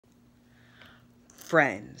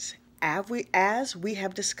Friends, as we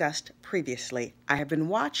have discussed previously, I have been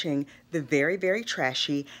watching the very, very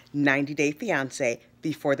trashy 90 Day Fiancé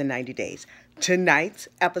before the 90 days. Tonight's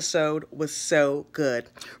episode was so good.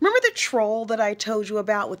 Remember the troll that I told you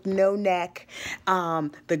about with no neck?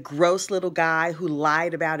 The gross little guy who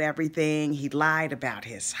lied about everything. He lied about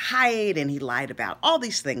his height and he lied about all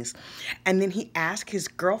these things. And then he asked his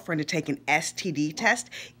girlfriend to take an STD test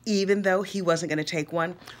even though he wasn't going to take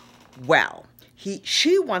one. Well,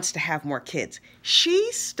 she wants to have more kids.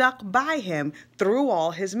 She stuck by him through all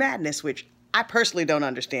his madness, which I personally don't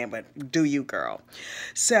understand, but do you, girl?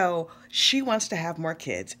 So she wants to have more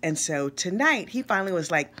kids. And so tonight he finally was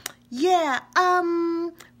like, yeah,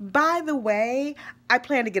 by the way, I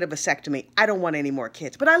plan to get a vasectomy. I don't want any more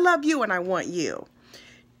kids, but I love you and I want you.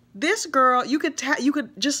 This girl, you could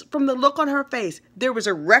just from the look on her face, there was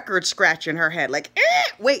a record scratch in her head. Like,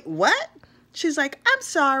 wait, what? She's like, I'm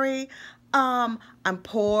sorry. I'm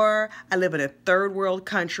poor. I live in a third world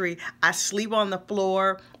country. I sleep on the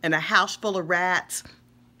floor in a house full of rats.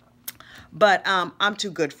 But I'm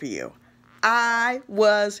too good for you. I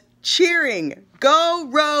was cheering. Go,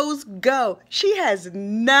 Rose, go. She has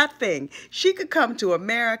nothing. She could come to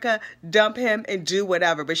America, dump him, and do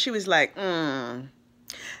whatever. But she was like,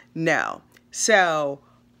 no. So,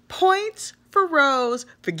 points for Rose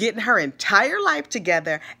for getting her entire life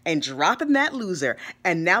together and dropping that loser.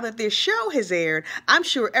 And now that this show has aired, I'm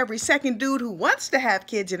sure every second dude who wants to have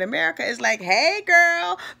kids in America is like, hey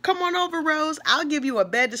girl, come on over, Rose. I'll give you a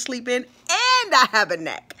bed to sleep in and I have a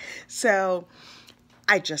neck. So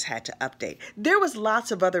I just had to update. There was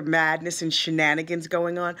lots of other madness and shenanigans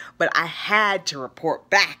going on, but I had to report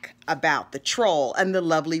back about the troll and the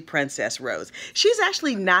lovely Princess Rose. She's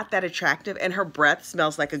actually not that attractive and her breath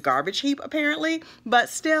smells like a garbage heap apparently, but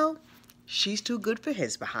still, she's too good for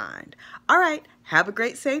his behind. All right, have a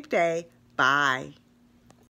great safe day. Bye.